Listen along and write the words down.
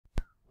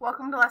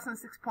Welcome to lesson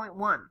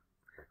 6.1.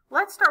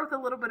 Let's start with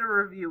a little bit of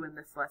review in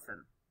this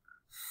lesson.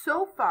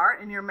 So far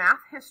in your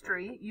math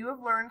history, you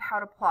have learned how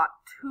to plot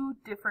two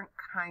different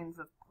kinds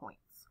of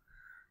points.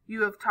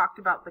 You have talked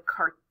about the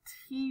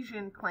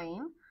Cartesian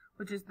plane,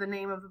 which is the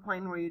name of the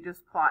plane where you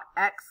just plot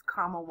x,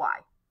 y.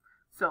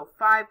 So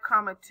 5,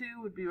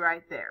 2 would be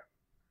right there.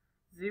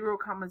 0,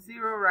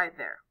 0 right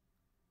there.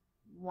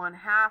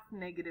 1/2,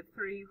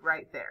 -3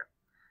 right there.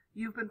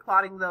 You've been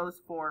plotting those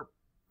for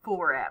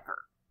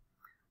forever.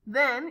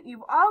 Then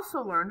you've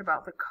also learned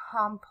about the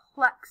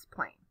complex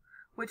plane,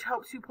 which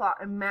helps you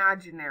plot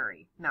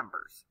imaginary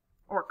numbers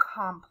or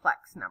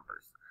complex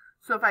numbers.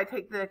 So if I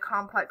take the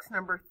complex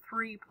number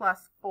 3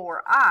 plus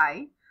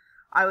 4i,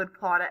 I would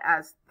plot it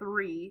as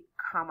 3,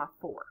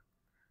 4.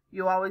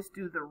 You always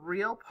do the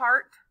real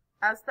part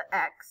as the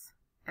x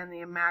and the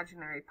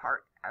imaginary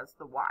part as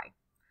the y.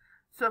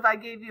 So if I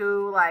gave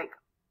you like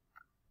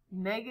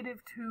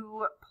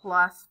 -2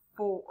 plus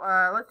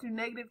 4, let's do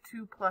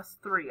 -2 plus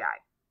 3i.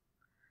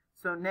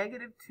 So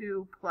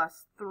 -2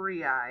 plus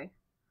 3i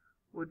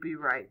would be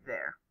right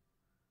there.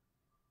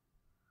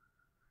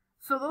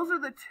 So those are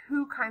the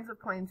two kinds of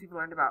planes you've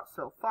learned about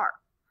so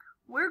far.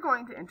 We're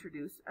going to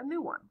introduce a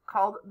new one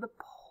called the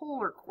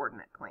polar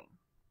coordinate plane.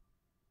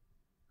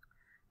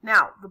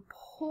 Now, the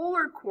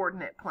polar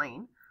coordinate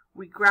plane,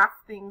 we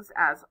graph things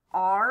as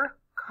r,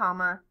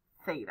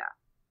 theta,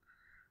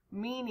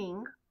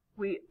 meaning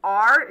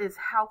r is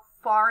how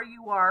far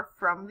you are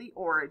from the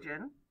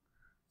origin.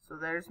 So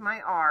there's my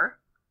r.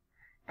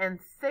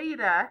 And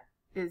theta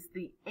is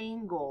the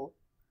angle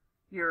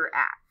you're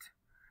at.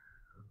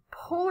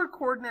 Polar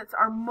coordinates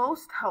are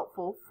most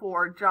helpful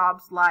for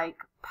jobs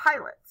like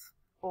pilots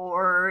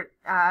or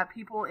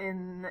people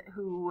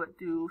who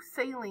do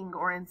sailing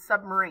or in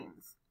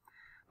submarines.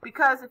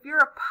 Because if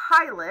you're a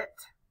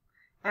pilot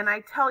and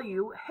I tell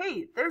you,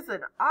 hey, there's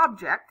an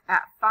object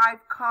at 5,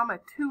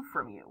 2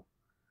 from you,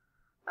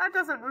 that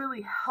doesn't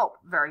really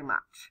help very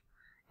much.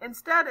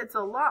 Instead, it's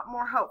a lot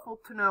more helpful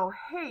to know,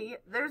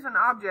 hey, there's an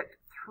object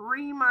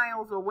 3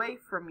 miles away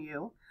from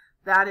you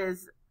that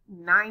is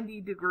 90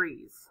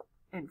 degrees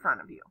in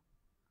front of you.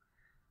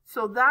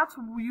 So that's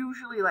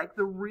usually like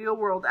the real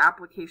world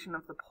application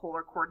of the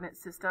polar coordinate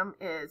system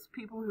is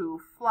people who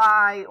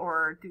fly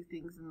or do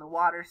things in the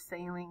water,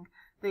 sailing,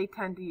 they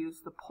tend to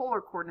use the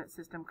polar coordinate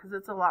system because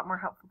it's a lot more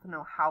helpful to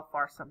know how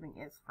far something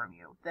is from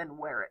you than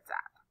where it's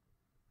at.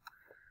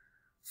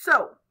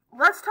 So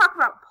let's talk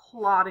about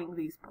plotting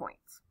these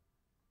points.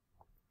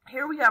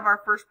 Here we have our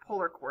first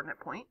polar coordinate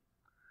point,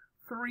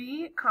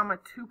 3,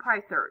 2 pi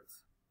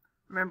thirds.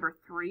 Remember,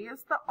 3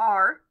 is the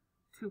r,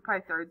 2 pi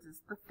thirds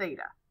is the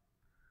theta.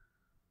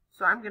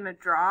 So I'm going to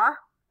draw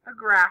a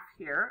graph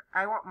here.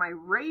 I want my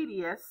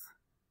radius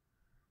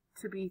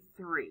to be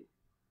 3.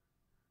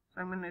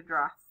 So I'm going to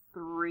draw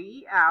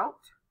 3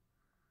 out.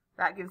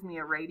 That gives me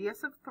a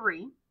radius of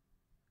 3.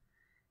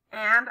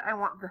 And I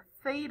want the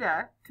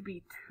theta to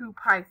be 2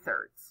 pi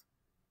thirds.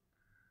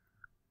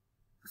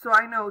 So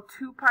I know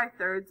 2 pi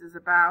thirds is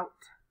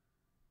about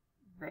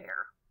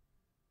there.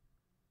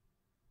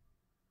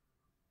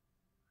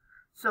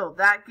 So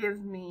that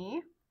gives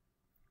me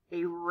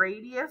a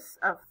radius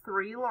of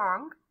 3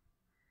 long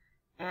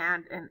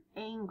and an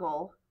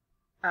angle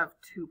of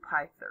 2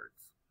 pi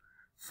thirds.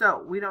 So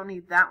we don't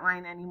need that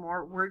line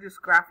anymore. We're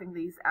just graphing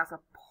these as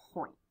a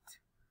point.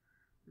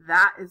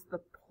 That is the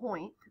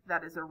point.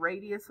 That is a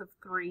radius of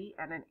 3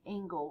 and an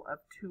angle of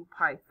 2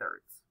 pi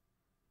thirds.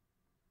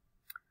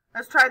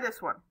 Let's try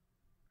this one.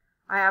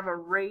 I have a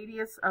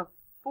radius of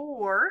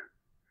 4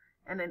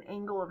 and an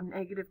angle of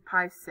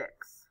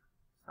 -pi6.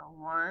 So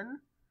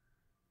 1,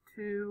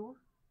 2,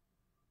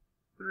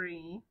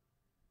 3,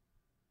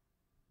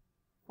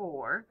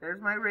 4.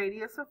 There's my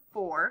radius of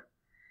 4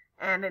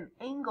 and an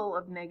angle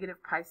of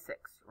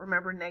 -pi6.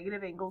 Remember,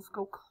 negative angles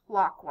go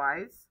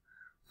clockwise,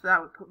 so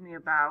that would put me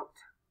about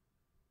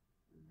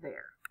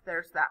there.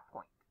 There's that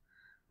point.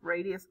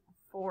 Radius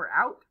 4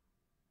 out,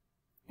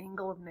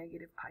 angle of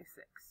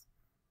 -pi6.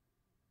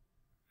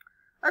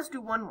 Let's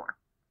do one more.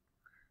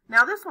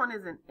 Now this one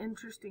is an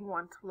interesting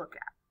one to look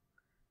at.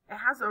 It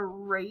has a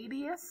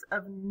radius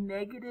of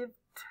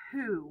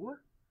 -2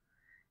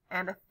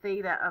 and a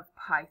theta of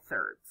pi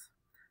thirds.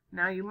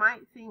 Now you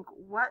might think,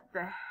 what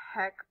the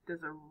heck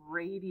does a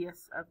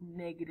radius of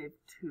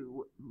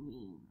 -2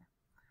 mean?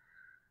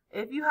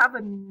 If you have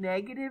a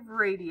negative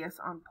radius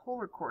on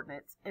polar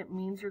coordinates, it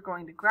means you're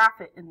going to graph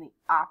it in the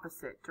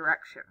opposite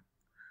direction.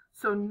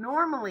 So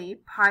normally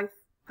pi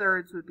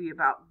thirds would be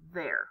about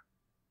there.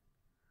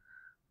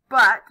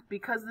 But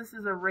because this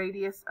is a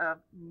radius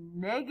of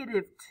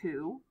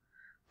 -2,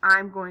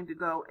 I'm going to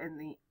go in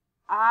the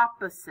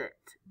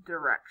opposite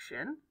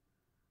direction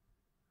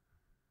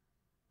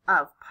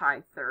of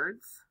pi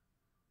thirds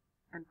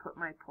and put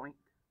my point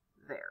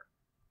there.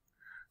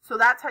 So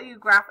that's how you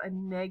graph a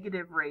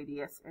negative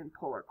radius in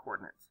polar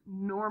coordinates.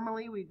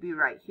 Normally we'd be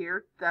right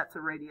here. That's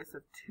a radius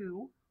of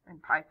 2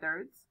 and pi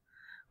thirds.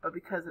 But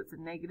because it's a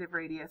negative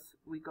radius,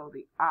 we go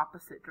the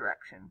opposite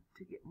direction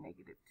to get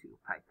 -2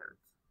 pi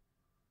thirds.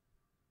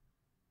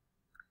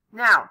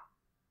 Now,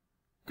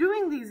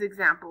 Doing these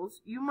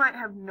examples, you might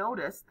have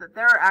noticed that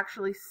there are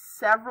actually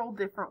several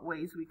different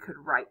ways we could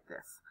write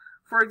this.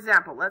 For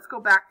example, let's go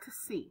back to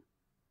C.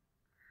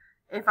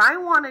 If I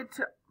wanted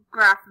to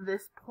graph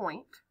this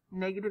point,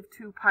 negative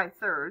 2 pi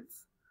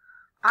thirds,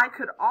 I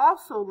could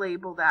also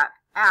label that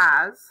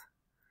as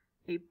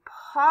a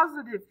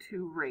positive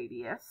 2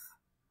 radius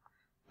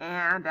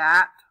and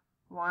at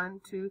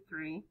 1, 2,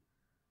 3,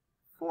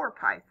 4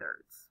 pi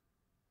thirds.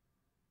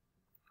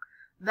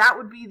 That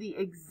would be the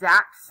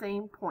exact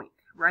same point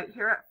right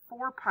here at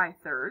 4 pi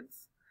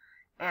thirds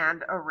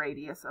and a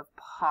radius of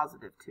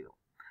positive 2.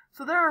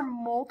 So there are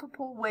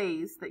multiple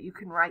ways that you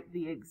can write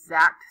the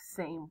exact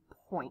same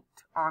point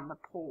on the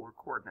polar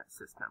coordinate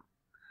system.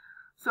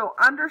 So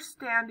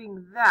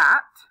understanding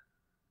that,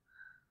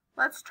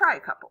 let's try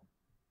a couple.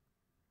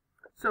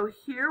 So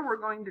here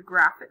we're going to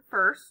graph it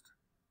first.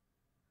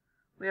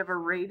 We have a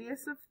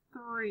radius of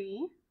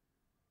 3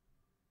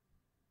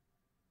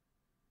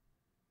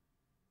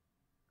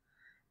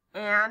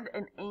 and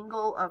an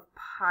angle of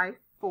pi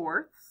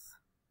fourths.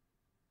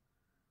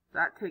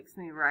 That takes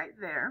me right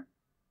there.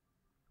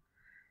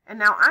 And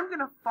now I'm going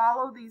to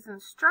follow these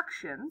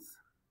instructions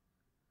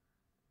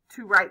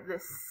to write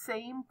this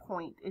same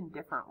point in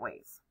different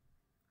ways.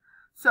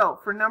 So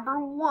for number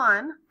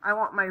 1, I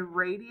want my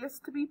radius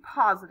to be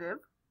positive.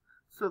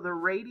 So the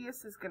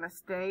radius is going to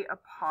stay a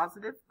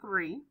positive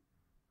 3.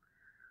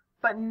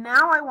 But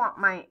now I want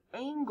my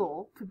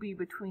angle to be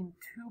between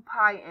 2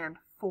 pi and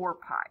 4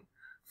 pi.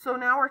 So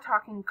now we're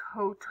talking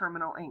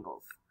coterminal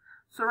angles.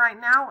 So right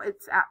now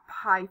it's at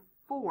pi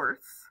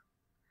fourths.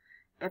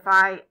 If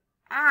I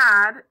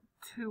add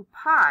 2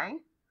 pi,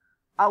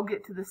 I'll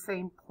get to the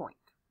same point.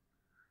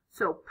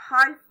 So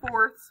pi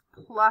fourths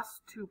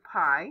plus 2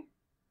 pi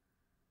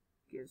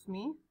gives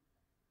me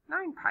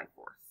 9 pi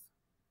fourths.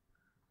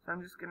 So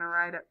I'm just going to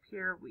write up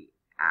here, we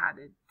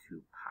added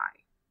 2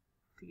 pi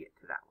to get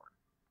to that one.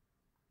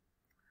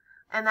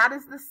 And that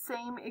is the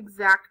same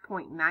exact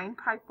point. 9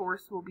 pi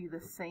fourths will be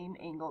the same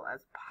angle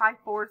as pi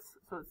fourths,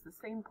 so it's the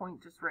same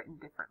point, just written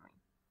differently.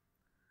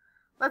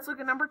 Let's look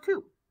at number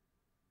 2.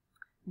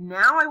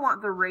 Now I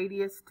want the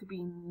radius to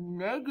be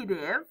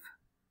negative,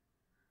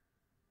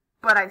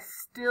 but I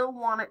still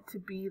want it to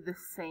be the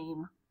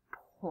same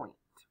point.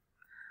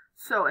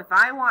 So if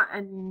I want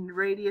a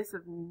radius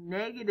of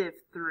negative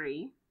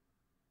 3,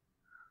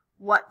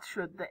 what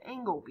should the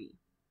angle be?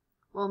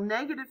 Well,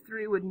 negative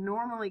 3 would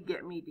normally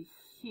get me to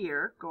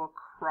here, go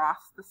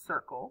across the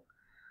circle,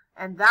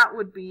 and that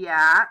would be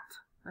at,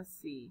 let's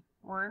see,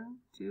 1,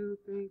 2,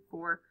 3,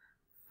 4,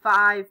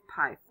 5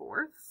 pi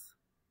fourths.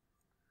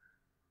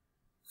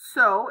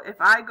 So if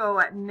I go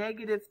at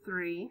negative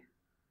 3,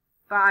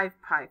 5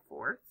 pi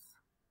fourths,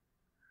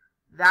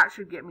 that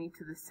should get me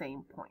to the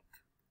same point.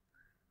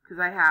 Because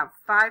I have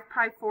 5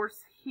 pi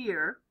fourths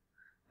here,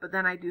 but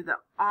then I do the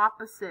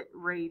opposite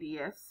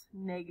radius,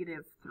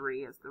 negative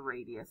 3 is the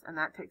radius, and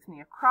that takes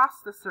me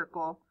across the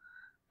circle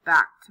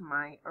back to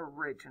my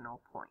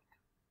original point.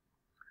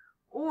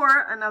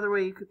 Or another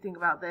way you could think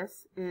about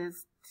this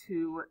is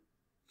to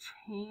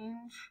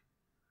change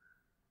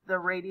the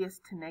radius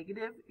to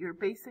negative. You're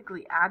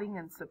basically adding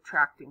and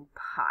subtracting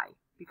pi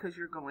because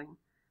you're going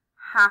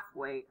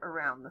halfway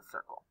around the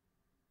circle.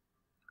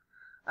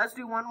 Let's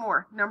do one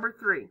more. Number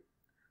 3.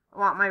 I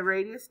want my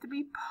radius to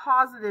be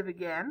positive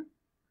again,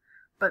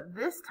 but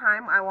this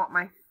time I want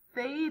my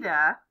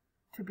theta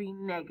to be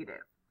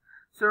negative.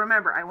 So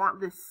remember, I want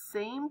this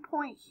same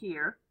point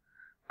here,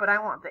 but I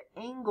want the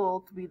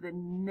angle to be the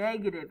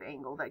negative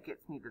angle that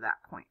gets me to that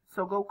point.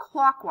 So go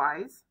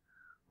clockwise.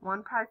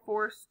 1 pi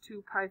fourths,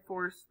 2 pi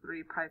fourths,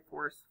 3 pi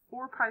fourths,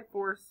 4 pi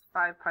fourths,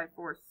 5 pi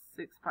fourths,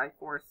 6 pi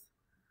fourths,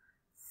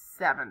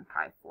 7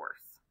 pi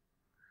fourths.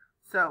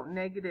 So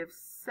negative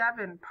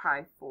 7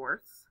 pi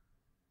fourths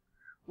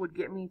would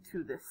get me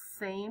to the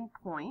same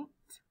point.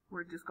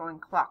 We're just going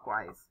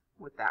clockwise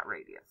with that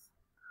radius.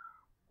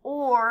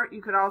 Or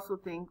you could also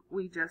think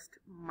we just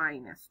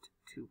minused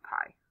 2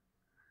 pi.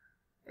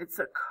 It's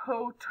a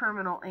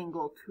coterminal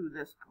angle to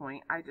this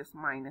point. I just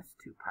minus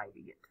 2 pi to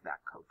get to that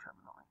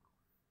coterminal angle.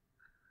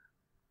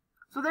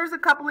 So there's a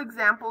couple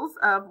examples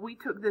of we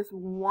took this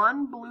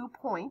one blue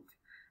point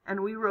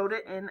and we wrote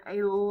it in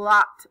a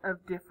lot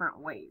of different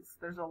ways.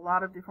 There's a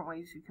lot of different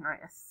ways you can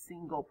write a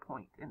single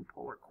point in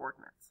polar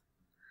coordinates.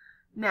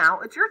 Now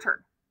it's your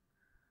turn.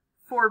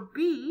 For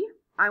B,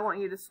 I want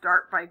you to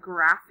start by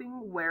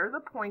graphing where the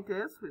point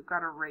is. We've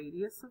got a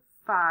radius of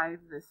 5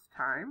 this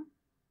time.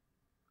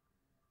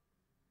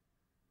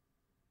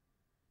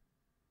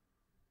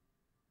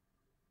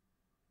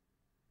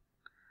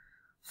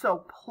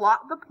 So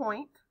plot the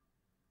point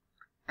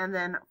and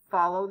then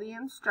follow the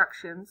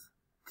instructions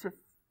to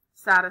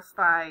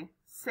satisfy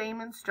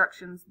same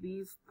instructions,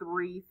 these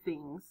 3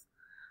 things,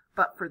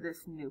 but for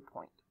this new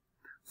point.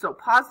 So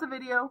pause the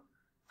video,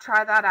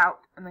 try that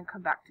out, and then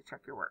come back to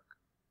check your work.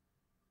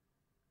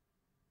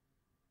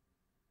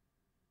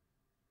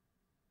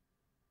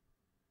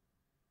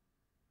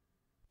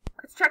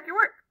 Let's check your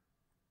work.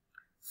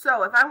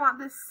 So if I want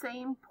this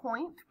same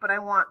point, but I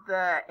want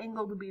the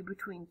angle to be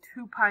between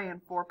 2 pi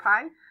and 4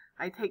 pi,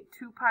 I take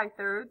 2 pi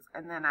thirds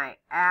and then I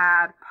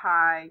add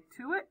pi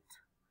to it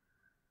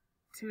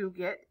to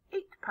get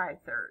 8 pi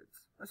thirds.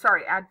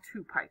 Sorry, add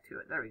 2 pi to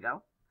it. There we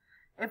go.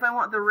 If I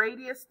want the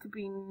radius to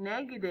be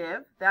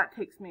negative, that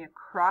takes me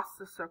across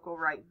the circle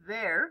right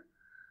there.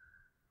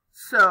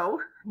 So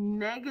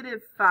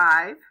negative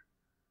 5,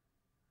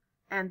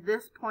 and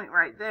this point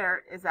right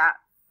there is at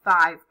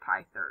 5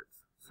 pi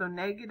thirds. So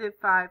negative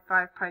 5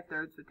 pi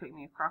thirds would take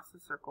me across the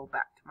circle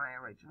back to my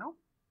original.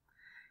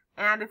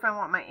 And if I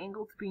want my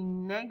angle to be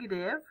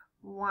negative,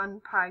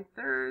 1 pi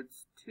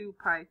thirds, 2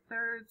 pi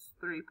thirds,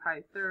 3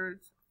 pi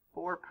thirds,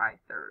 4 pi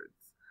thirds.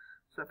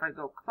 So if I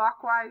go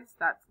clockwise,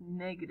 that's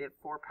negative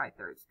 4 pi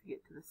thirds to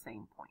get to the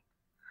same point.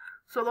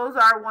 So those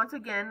are, once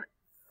again,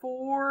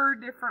 4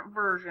 different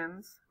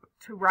versions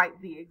to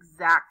write the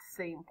exact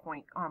same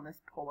point on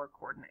this polar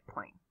coordinate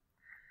plane.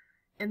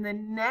 In the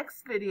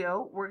next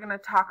video, we're going to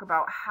talk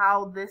about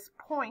how this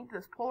point,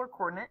 this polar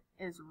coordinate,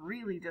 is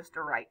really just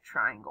a right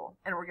triangle.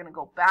 And we're going to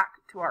go back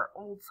to our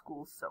old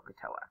school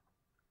SOHCAHTOA.